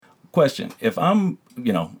question. If I'm,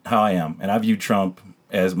 how I am, and I view Trump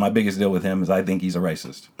as my biggest deal with him is I think he's a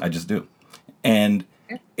racist. I just do. And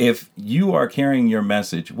if you are carrying your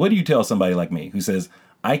message, what do you tell somebody like me who says,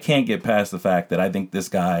 I can't get past the fact that I think this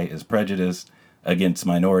guy is prejudiced against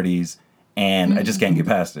minorities and I just can't get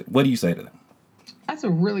past it? What do you say to them? That's a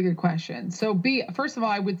really good question. So first of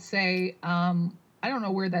all, I would say, I don't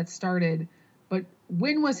know where that started, but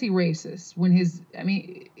when was he racist? When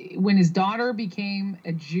his daughter became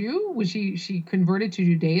a Jew, was she converted to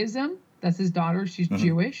Judaism? That's his daughter. She's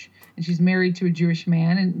Jewish, and she's married to a Jewish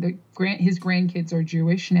man, and his grandkids are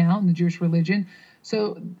Jewish now in the Jewish religion.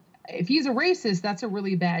 So if he's a racist, that's a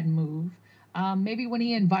really bad move. Maybe when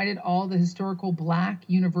he invited all the historical Black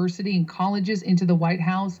university and colleges into the White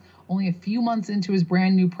House only a few months into his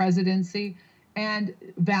brand new presidency and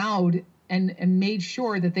vowed and made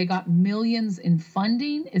sure that they got millions in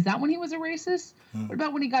funding. Is that when he was a racist? What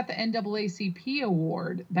about when he got the NAACP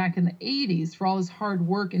award back in the 80s for all his hard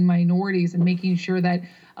work in minorities and making sure that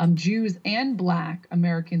Jews and Black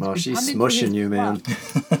Americans Oh, could she's come into smushing his you, club?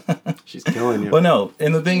 man. She's killing you. Well, no.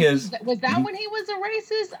 And the thing is... Was that when he was a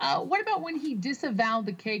racist? What about when he disavowed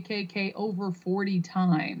the KKK over 40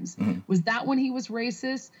 times? Was that when he was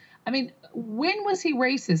racist? I mean, when was he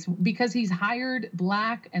racist? Because he's hired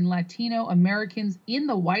Black and Latino Americans in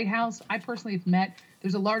the White House. I personally have met,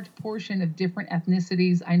 there's a large portion of different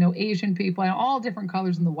ethnicities. I know Asian people, I know all different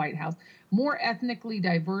colors in the White House. More ethnically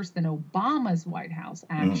diverse than Obama's White House,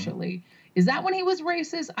 actually. Is that when he was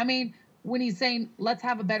racist? I mean, when he's saying, let's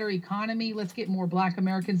have a better economy, let's get more Black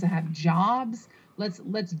Americans to have jobs,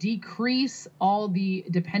 let's decrease all the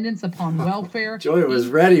dependence upon welfare. Joy was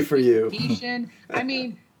ready for you. I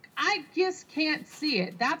mean, I just can't see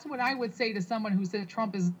it. That's what I would say to someone who says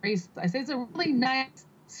Trump is racist. I say it's a really nice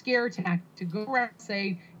scare tactic to go around and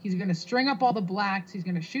say he's going to string up all the Blacks, he's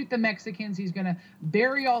going to shoot the Mexicans, he's going to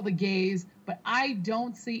bury all the gays. But I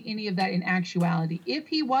don't see any of that in actuality. If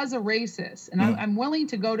he was a racist, and I'm willing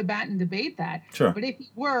to go to bat and debate that, but if he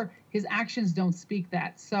were, his actions don't speak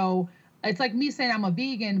that. So it's like me saying I'm a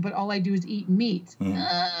vegan, but all I do is eat meat.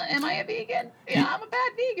 Am I a vegan? Yeah, I'm a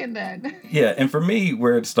bad vegan then. Yeah, and for me,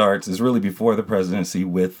 where it starts is really before the presidency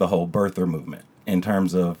with the whole birther movement in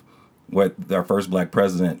terms of what our first Black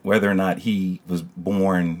president, whether or not he was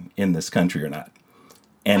born in this country or not.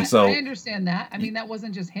 And I understand that. I mean, that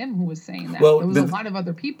wasn't just him who was saying that. Well, there was a lot of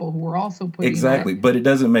other people who were also putting exactly, but it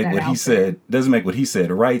doesn't make what he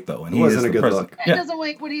said right though. And he wasn't a good look. It doesn't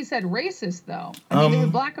make what he said racist though. I mean, there were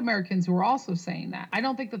Black Americans who were also saying that. I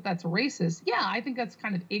don't think that that's racist. Yeah, I think that's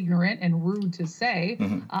kind of ignorant and rude to say.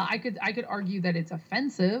 I could argue that it's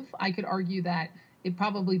offensive. I could argue that it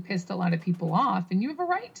probably pissed a lot of people off, and you have a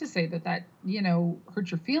right to say that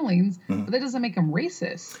hurt your feelings, but that doesn't make him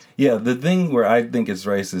racist. Yeah, the thing where I think it's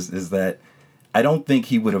racist is that I don't think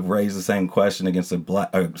he would have raised the same question against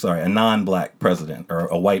a non-Black president or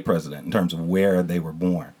a white president in terms of where they were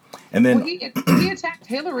born. And then he attacked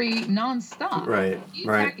Hillary nonstop. Right.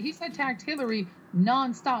 He attacked Hillary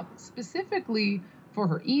nonstop, specifically for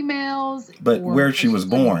her emails. But where she was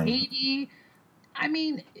born. Haiti. I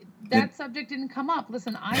mean, that subject didn't come up.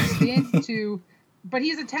 Listen, I've been to, but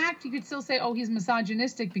he's attacked. You could still say, oh, he's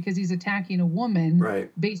misogynistic because he's attacking a woman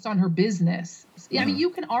based on her business. I mean,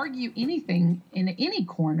 you can argue anything in any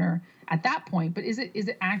corner at that point, but is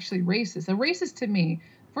it actually racist? A racist to me.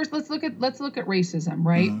 First, let's look at racism,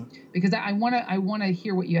 right? Because I want to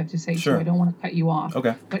hear what you have to say. Sure. So I don't want to cut you off.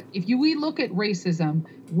 Okay. But if we look at racism,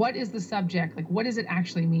 what is the subject? Like, what does it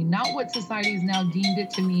actually mean? Not what society has now deemed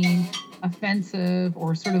it to mean, offensive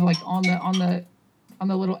or sort of like on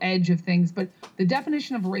the little edge of things. But the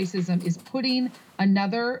definition of racism is putting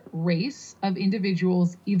another race of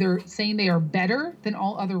individuals either saying they are better than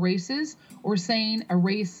all other races or saying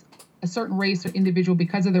a certain race or individual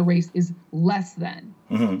because of their race is less than.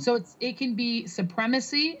 So it can be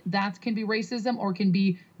supremacy, that can be racism, or it can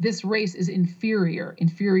be this race is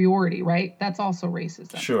inferiority, right? That's also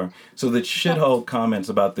racism. Sure. So the shithole comments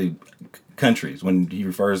about the countries, when he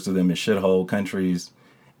refers to them as shithole countries,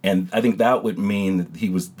 and I think that would mean that he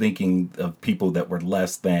was thinking of people that were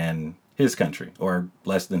less than his country or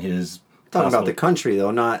less than his... Talking about the country,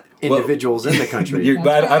 though, not individuals in the country.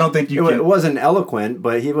 But I don't think It wasn't eloquent,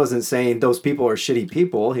 but he wasn't saying those people are shitty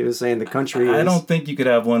people. He was saying the country I don't think you could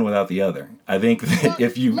have one without the other. I think that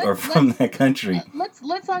if you are from that country...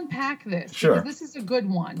 Let's unpack this. Sure. Because this is a good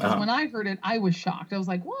one. Because when I heard it, I was shocked. I was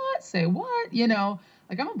like, what? Say what?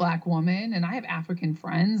 Like, I'm a Black woman, and I have African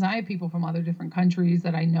friends. I have people from other different countries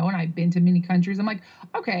that I know, and I've been to many countries. I'm like,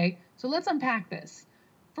 okay, so let's unpack this.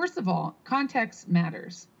 First of all, context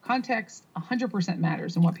matters. Context 100%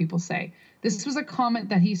 matters in what people say. This was a comment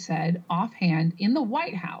that he said offhand in the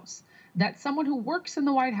White House that someone who works in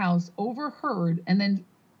the White House overheard and then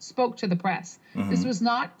spoke to the press. This was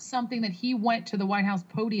not something that he went to the White House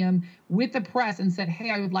podium with the press and said, hey,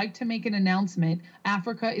 I would like to make an announcement.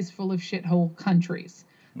 Africa is full of shithole countries.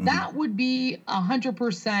 That would be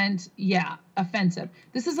 100%, offensive.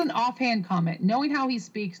 This is an offhand comment. Knowing how he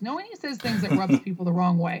speaks, knowing he says things that rubs people the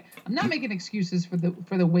wrong way. I'm not making excuses for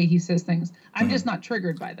the way he says things. I'm just not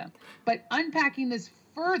triggered by them. But unpacking this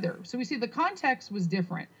further, so we see the context was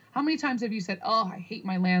different. How many times have you said, oh, I hate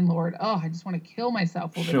my landlord. Oh, I just want to kill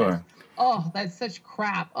myself over this. Oh, that's such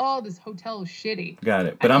crap. Oh, this hotel is shitty. Got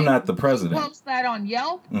it. But I'm not the president. Post that on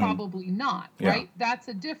Yelp? Probably not, right? That's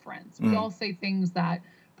a difference. We all say things that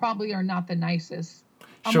probably are not the nicest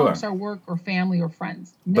amongst our work or family or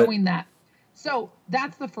friends, knowing that. So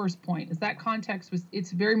that's the first point, is that context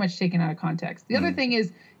it's very much taken out of context. The other thing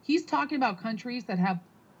is he's talking about countries that have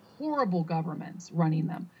horrible governments running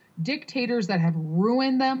them, dictators that have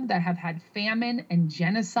ruined them, that have had famine and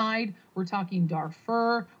genocide. We're talking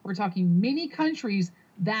Darfur. We're talking many countries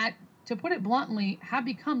that, to put it bluntly, have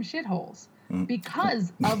become shitholes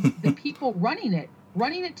because of the people running it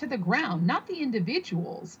to the ground, not the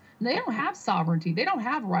individuals. They don't have sovereignty. They don't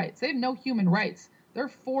have rights. They have no human rights. They're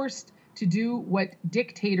forced to do what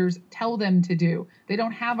dictators tell them to do. They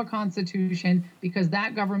don't have a constitution because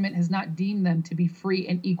that government has not deemed them to be free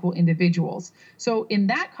and equal individuals. So in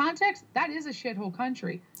that context, that is a shithole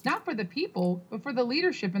country, not for the people, but for the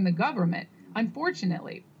leadership and the government.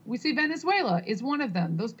 Unfortunately, we see Venezuela is one of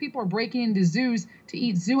them. Those people are breaking into zoos to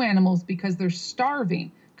eat zoo animals because they're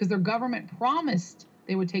starving, because their government promised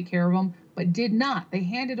they would take care of them, but did not. They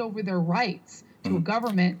handed over their rights to a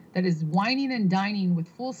government that is wining and dining with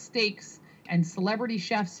full steaks and celebrity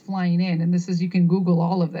chefs flying in. And this is, you can Google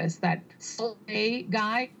all of this. That Soleil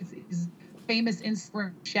guy is a famous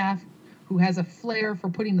Instagram chef who has a flair for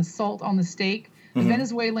putting the salt on the steak. The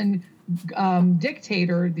Venezuelan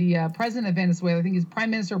dictator, the president of Venezuela, I think he's prime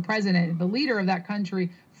minister or president, the leader of that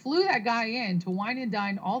country, flew that guy in to wine and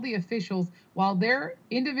dine all the officials while their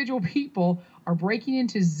individual people are breaking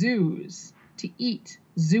into zoos to eat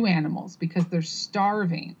zoo animals because they're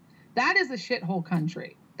starving. That is a shithole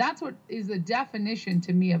country. That's what is the definition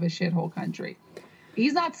to me of a shithole country.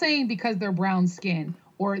 He's not saying because they're brown skin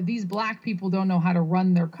or these black people don't know how to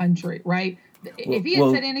run their country, right? If he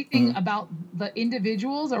had said anything about the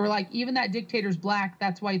individuals or like even that dictator's black,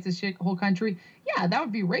 that's why it's a shithole country. Yeah, that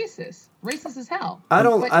would be racist. Racist as hell. I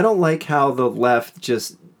don't like how the left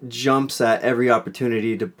just jumps at every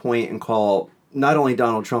opportunity to point and call not only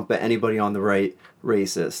Donald Trump but anybody on the right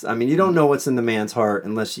racist. I mean, you don't know what's in the man's heart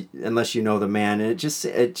unless you know the man, and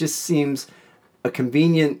it just seems a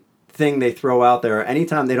convenient thing they throw out there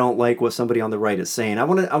anytime they don't like what somebody on the right is saying. I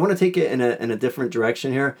want to take it in a different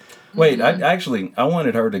direction here. Wait, I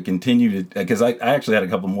wanted her to continue to, because I actually had a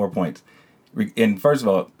couple more points. And first of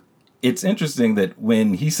all, it's interesting that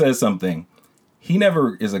when he says something, he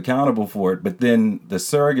never is accountable for it, but then the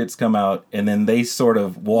surrogates come out and then they sort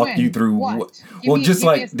of walk you through. What?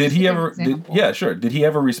 Did he ever? Did he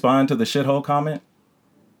ever respond to the shithole comment?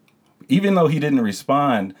 Even though he didn't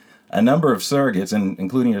respond, a number of surrogates, and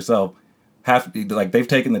including yourself, they've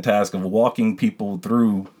taken the task of walking people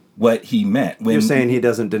through what he meant. When you're saying he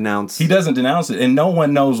doesn't denounce. He doesn't denounce it, and no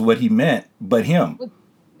one knows what he meant but him.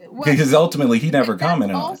 Because ultimately he never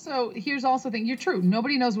commented on it. Here's also the thing. You're true.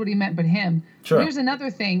 Nobody knows what he meant but him. Sure. Here's another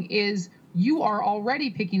thing is you are already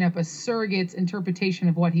picking up a surrogate's interpretation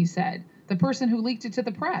of what he said. The person who leaked it to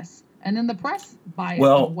the press. And then the press bias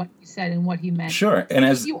of what he said and what he meant. Sure. And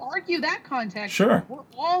as you argue that context, sure, we're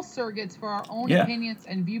all surrogates for our own opinions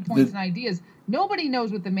and viewpoints and ideas. Nobody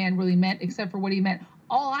knows what the man really meant except for what he meant.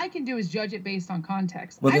 All I can do is judge it based on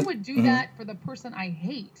context. I would do that for the person I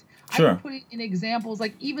hate. Sure. I would put it in examples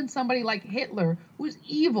like even somebody like Hitler, who's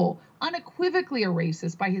evil, unequivocally a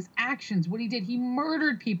racist by his actions, what he did. He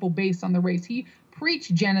murdered people based on the race. He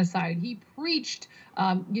preached genocide. He preached,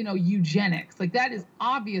 eugenics. Like that is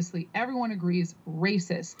obviously, everyone agrees,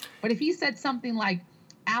 racist. But if he said something like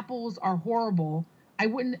apples are horrible, I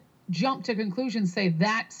wouldn't jump to conclusions, say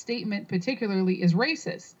that statement particularly is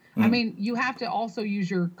racist. I mean, you have to also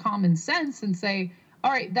use your common sense and say,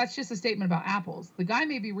 all right, that's just a statement about apples. The guy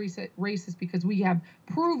may be racist because we have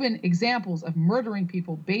proven examples of murdering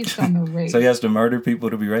people based on their race. So he has to murder people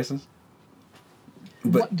to be racist?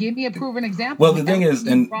 Give me a proven example. Well, the thing is,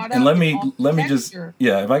 and let me just,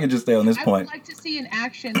 if I could just stay on this point. I would like to see an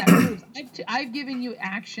action that proves. I've given you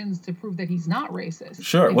actions to prove that he's not racist.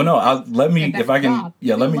 Sure. Well, no, let me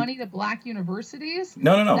money to black universities.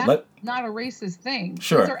 No. That's not a racist thing.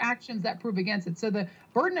 Sure. Those are actions that prove against it. So the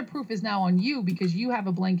burden of proof is now on you because you have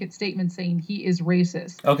a blanket statement saying he is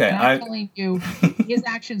racist. Okay. And I'm telling you, his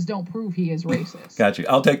actions don't prove he is racist. Got you.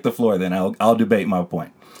 I'll take the floor then. I'll debate my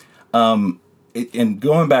point. And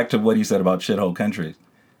going back to what he said about shithole countries,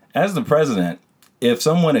 as the president, if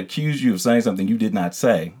someone accused you of saying something you did not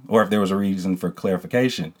say, or if there was a reason for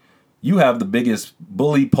clarification, you have the biggest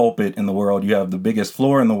bully pulpit in the world. You have the biggest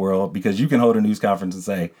floor in the world because you can hold a news conference and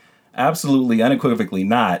say, absolutely, unequivocally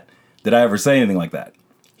not, did I ever say anything like that?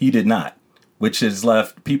 He did not, which has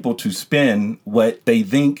left people to spin what they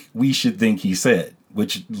think we should think he said,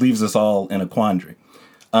 which leaves us all in a quandary.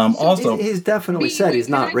 Also, he's definitely said he's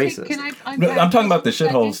not racist. I'm talking about the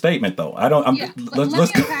shithole statement, though. Let me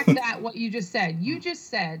unpack that. What you just said. You just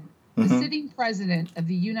said the sitting president of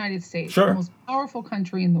the United States, the most powerful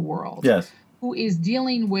country in the world, yes, who is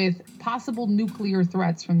dealing with possible nuclear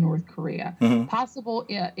threats from North Korea, possible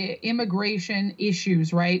immigration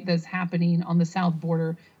issues, right? That's happening on the south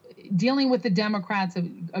border. Dealing with the Democrats,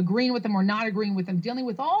 agreeing with them or not agreeing with them, dealing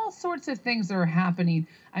with all sorts of things that are happening.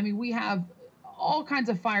 I mean, we have all kinds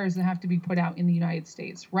of fires that have to be put out in the United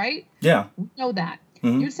States, right? Yeah. We know that.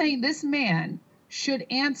 You're saying this man should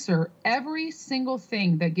answer every single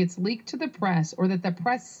thing that gets leaked to the press or that the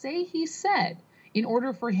press say he said in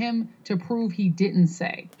order for him to prove he didn't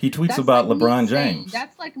say. He tweets about LeBron James.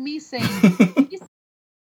 That's like me saying,